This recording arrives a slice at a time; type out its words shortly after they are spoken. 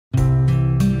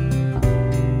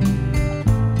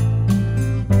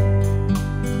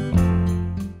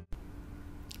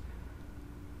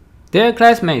Dear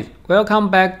classmates, welcome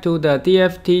back to the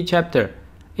DFT chapter.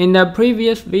 In the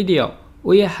previous video,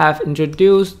 we have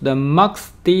introduced the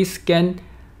ClockScan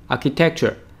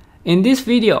architecture. In this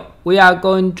video, we are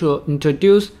going to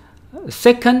introduce a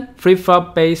second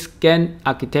freeflap based scan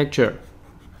architecture,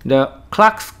 the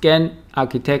ClockScan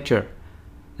architecture.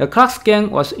 The ClockScan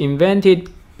was invented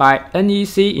by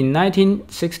NEC in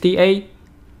 1968,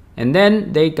 and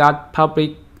then they got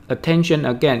public attention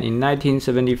again in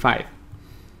 1975.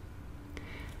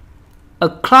 A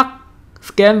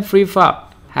ClockScan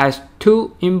freeflap has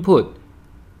two inputs.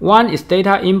 One is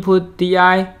data input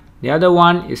DI, the other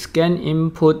one is scan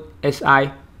input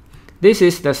SI. This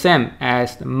is the same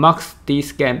as the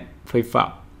ClockScan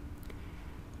freeflap.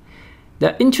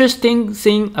 The interesting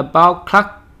thing about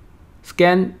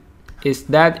ClockScan is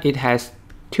that it has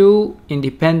two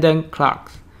independent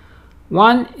clocks.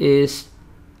 One is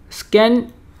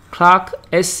scan clock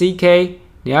SCK,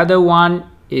 the other one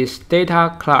is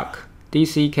data clock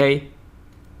DCK.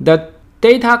 The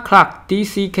data clock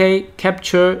DCK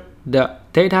captures the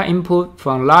data input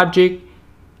from logic,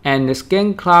 and the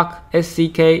scan clock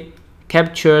SCK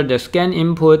captures the scan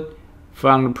input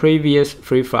from the previous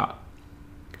freeflap.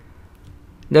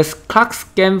 The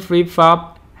ClockScan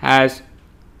freeflap has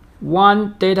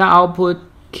one data output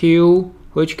Q,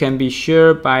 which can be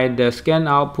shared by the scan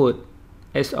output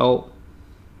SO.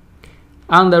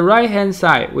 On the right hand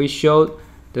side, we showed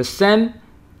the same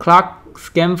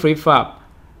ClockScan freeflap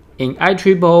in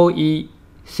IEEE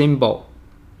symbol,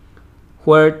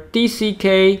 where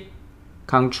DCK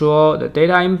control the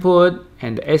data input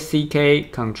and the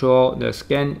SCK control the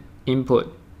scan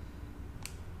input.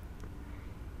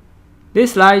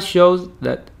 This slide shows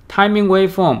the timing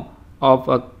waveform of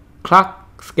a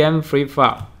ClockScan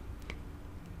freeflap.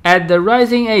 At the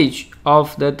rising edge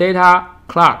of the data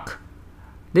clock,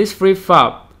 this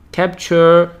freeflap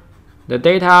captures the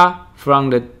data from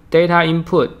the data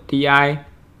input DI.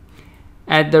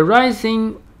 At the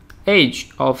rising edge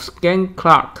of scan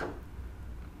clock,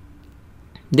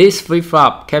 this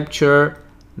freeflap captures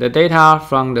the data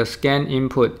from the scan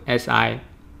input SI.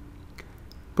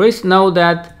 Please note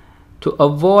that to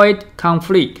avoid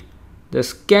conflict, the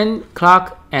scan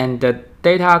clock and the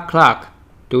data clock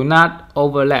do not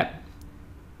overlap,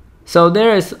 so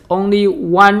there is only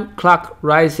one clock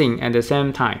rising at the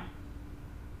same time.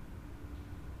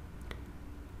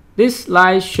 This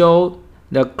slide shows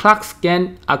the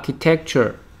ClockScan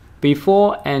architecture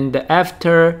before and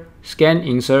after scan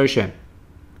insertion.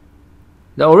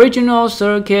 The original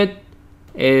circuit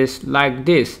is like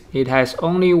this. It has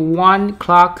only one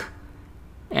clock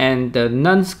and the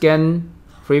non-scan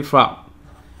freeflap.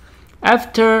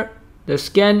 After the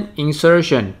scan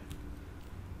insertion,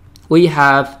 we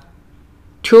have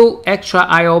two extra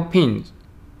I/O pins.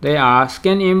 They are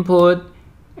scan input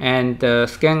and the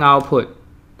scan output.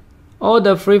 All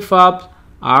the freeflaps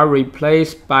are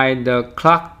replaced by the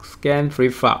ClockScan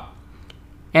freeflap,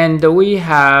 and we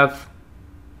have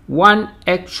one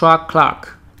extra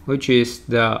clock, which is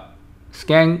the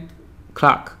scan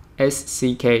clock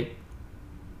SCK.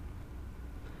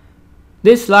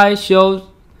 This slide shows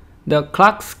the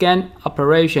ClockScan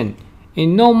operation.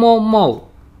 In normal mode,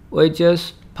 we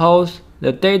just pause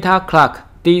the data clock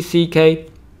DCK.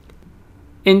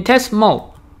 In test mode,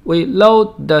 we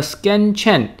load the scan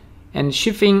chain and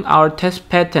shifting our test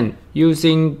pattern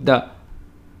using the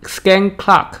scan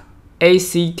clock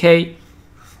ACK.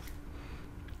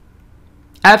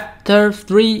 After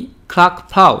 3 clock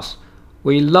pulse,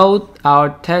 we load our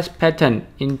test pattern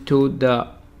into the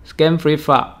scan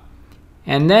freeflap,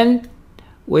 and then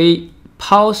we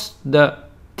pause the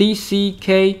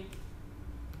DCK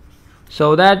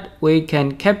so that we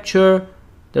can capture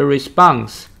the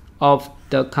response of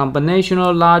the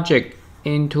combinational logic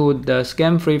into the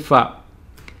scan freeflap,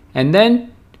 and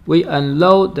then we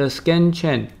unload the scan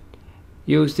chain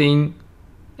using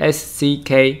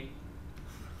SCK.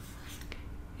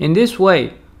 In this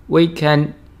way, we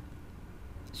can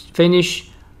finish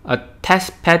a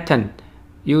test pattern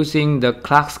using the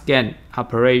ClockScan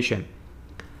operation.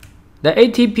 The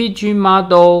ATPG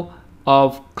model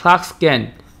of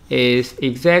ClockScan is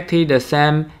exactly the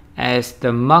same as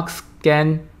the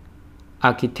ClockScan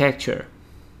architecture.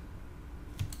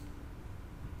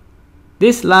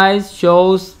 This slide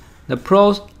shows the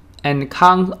pros and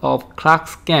cons of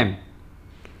ClockScan.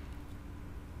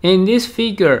 In this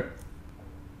figure,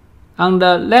 on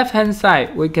the left hand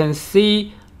side, we can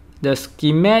see the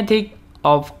schematic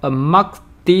of a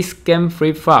ClockScan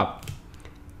freeflap.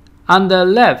 On the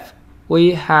left,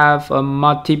 we have a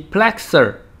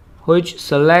multiplexer which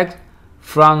selects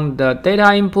from the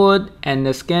data input and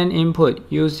the scan input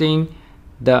using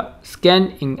the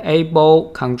scan enable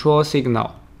control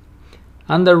signal.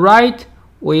 On the right,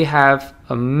 we have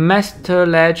a master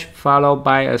latch followed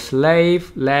by a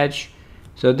slave latch.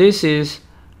 So this is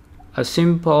a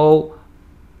simple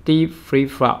D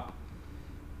freeflap.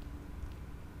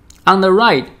 On the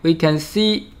right, we can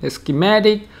see the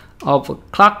schematic of a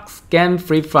ClockScan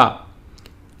freeflap.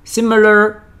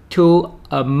 Similar to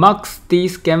a MUX-D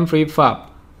scan freeflap,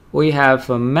 we have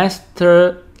a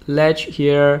master latch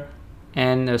here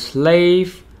and a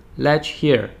slave latch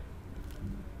here.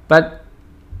 But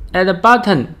at the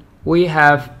bottom, we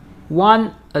have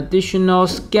one additional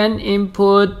scan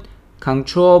input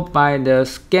controlled by the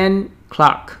scan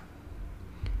clock.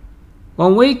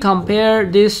 When we compare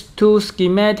these two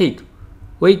schematics,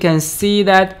 we can see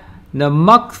that the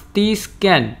MUX-D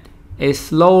scan is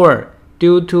slower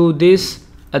due to this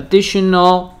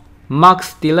additional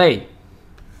MUX delay.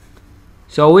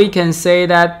 So we can say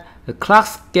that the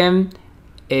ClockScan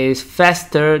is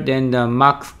faster than the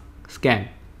MUX scan.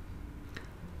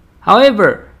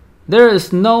 However, there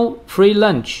is no free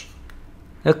lunch.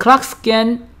 The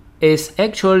ClockScan is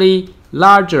actually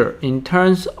larger in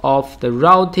terms of the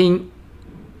routing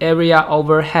area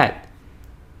overhead.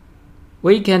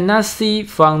 We cannot see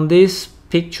from this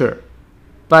picture,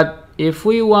 but if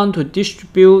we want to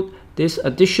distribute this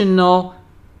additional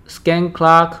scan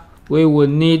clock, we would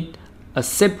need a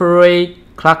separate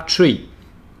clock tree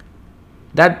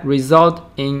that results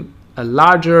in a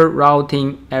larger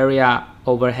routing area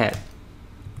overhead.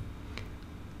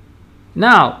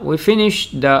 Now we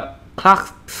finished the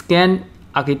ClockScan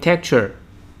architecture.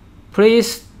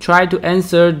 Please try to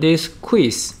answer this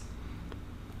quiz.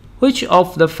 Which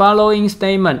of the following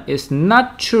statement is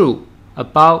not true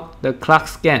about the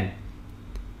ClockScan?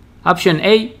 Option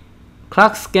A,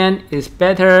 ClockScan is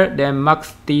better than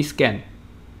MUX-D scan.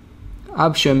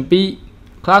 Option B,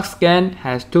 ClockScan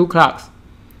has two clocks.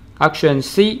 Option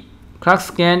C,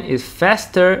 ClockScan is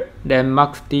faster than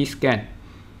MUX-D scan.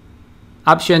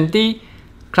 Option D,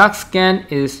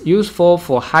 ClockScan is useful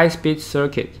for high-speed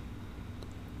circuit.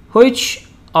 Which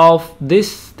of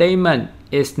this statement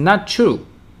is not true?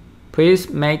 Please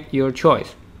make your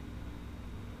choice.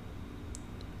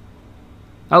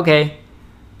 Okay,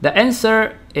 the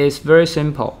answer is very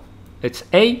simple. It's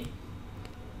A.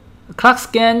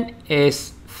 ClockScan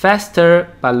is faster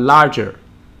but larger,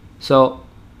 so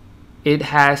it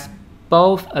has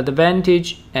both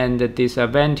advantage and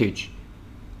disadvantage.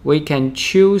 We can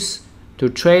choose to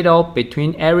trade off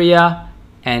between area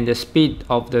and the speed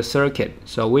of the circuit,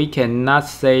 so we cannot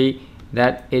say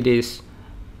that it is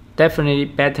definitely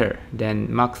better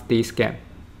than MUX-D scan.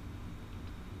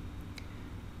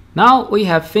 Now we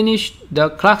have finished the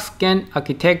ClockScan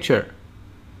architecture.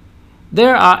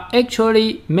 There are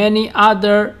actually many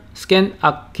other scan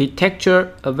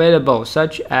architecture available,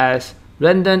 such as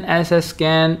random access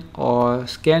scan or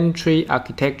scan tree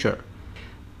architecture.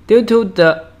 Due to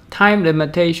the time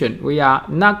limitation, we are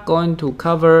not going to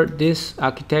cover this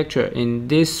architecture in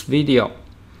this video.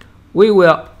 We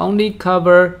will only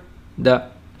cover the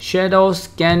shadow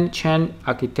scan chain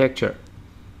architecture.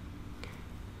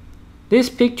 This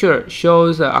picture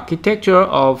shows the architecture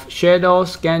of shadow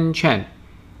scan chain.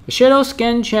 The shadow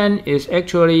scan chain is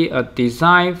actually a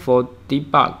design for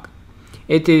debug.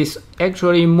 It is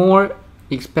actually more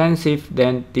expensive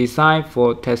than design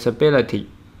for testability.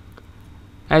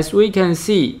 As we can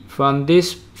see from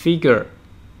this figure,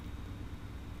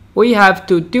 we have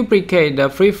to duplicate the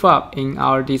freeflap in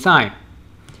our design.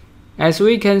 As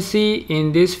we can see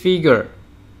in this figure,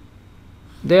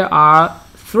 there are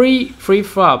 3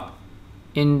 freeflaps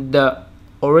in the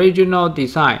original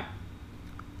design.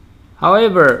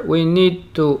 However, we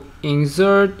need to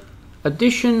insert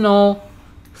additional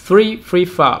 3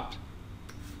 freeflaps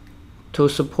to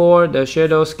support the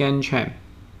shadow scan chain.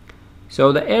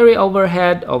 So the area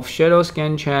overhead of shadow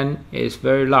scan chain is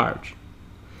very large.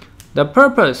 The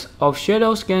purpose of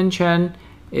shadow scan chain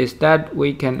is that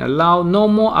we can allow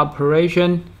normal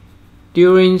operation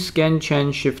during scan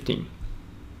chain shifting.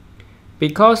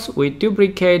 Because we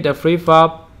duplicate the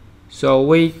freeflap, so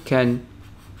we can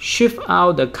shift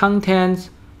out the contents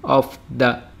of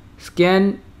the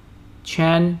scan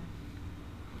chain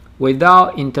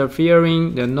without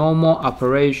interfering the normal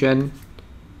operation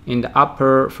in the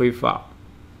upper freeflap.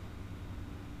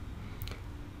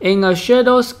 In a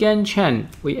shadow scan chain,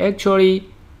 we actually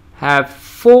have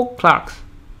 4 clocks.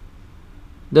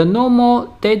 The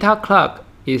normal data clock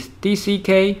is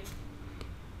DCK,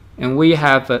 and we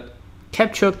have a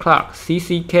capture clock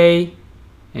CCK,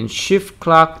 and shift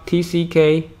clock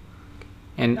TCK,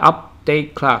 and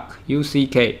update clock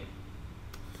UCK.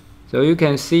 So you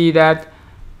can see that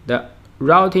the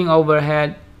routing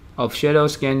overhead of shadow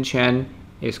scan chain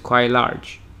is quite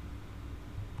large.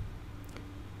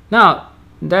 Now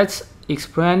let's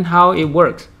explain how it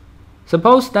works.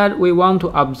 Suppose that we want to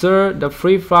observe the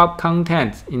freeflap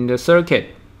contents in the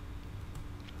circuit.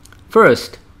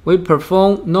 First, we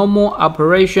perform normal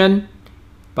operation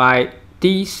by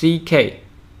DCK.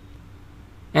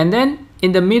 And then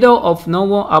in the middle of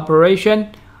normal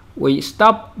operation, we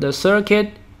stop the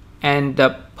circuit and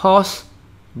pause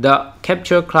the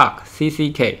capture clock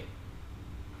CCK.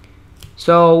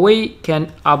 So we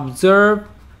can observe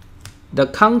the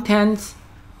contents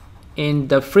in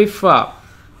the freeflap.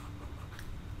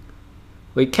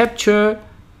 We capture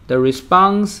the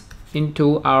response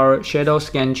into our shadow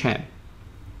scan chain.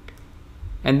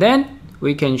 And then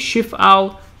we can shift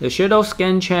out the shadow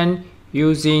scan chain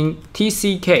using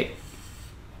TCK.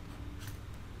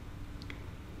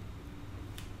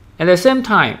 At the same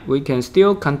time, we can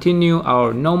still continue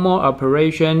our normal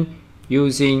operation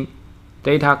using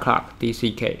data clock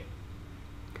DCK.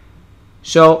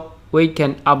 So we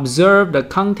can observe the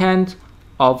content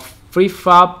of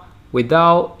freeflap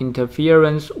without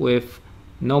interference with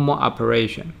normal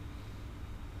operation.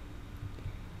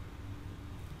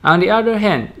 On the other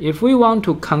hand, if we want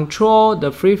to control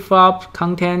the freeflap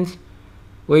contents,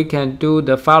 we can do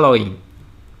the following.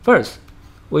 First,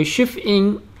 we shift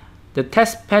in the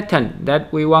test pattern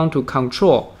that we want to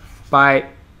control by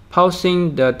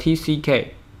pausing the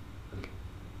TCK.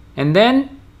 And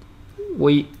then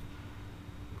we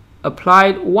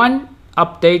applied one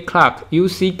update clock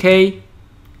UCK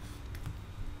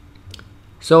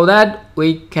so that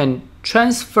we can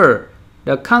transfer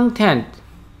the content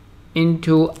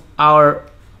into our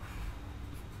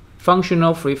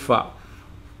functional freeflap.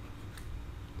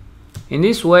 In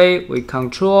this way, we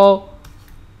control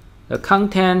the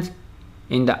content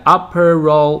in the upper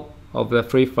row of the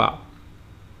freeflap.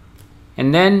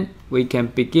 And then we can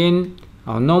begin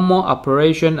our normal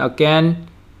operation again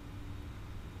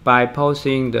by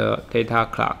pausing the data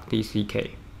clock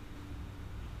DCK.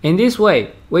 In this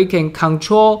way, we can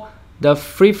control the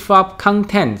freeflap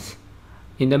contents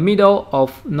in the middle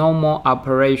of normal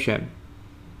operation.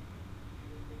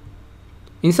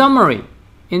 In summary,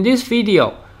 in this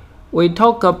video, we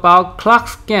talk about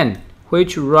ClockScan,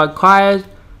 which requires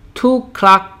two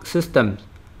clock systems.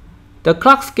 The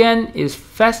ClockScan is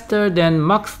faster than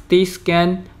MUX-D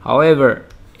scan, however,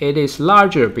 it is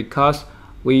larger because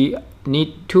we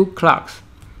need two clocks.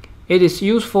 It is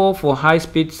useful for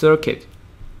high-speed circuits.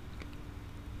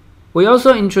 We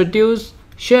also introduced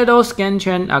shadow scan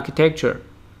chain architecture,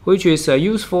 which is a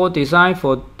useful design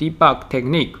for debug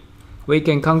technique. We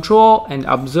can control and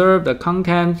observe the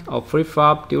contents of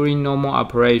freeflap during normal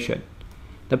operation.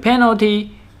 The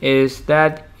penalty is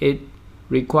that it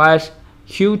requires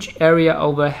huge area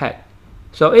overhead,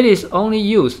 so it is only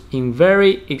used in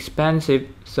very expensive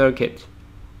circuits.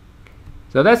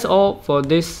 So that's all for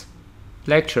this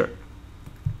lecture.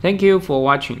 Thank you for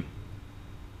watching.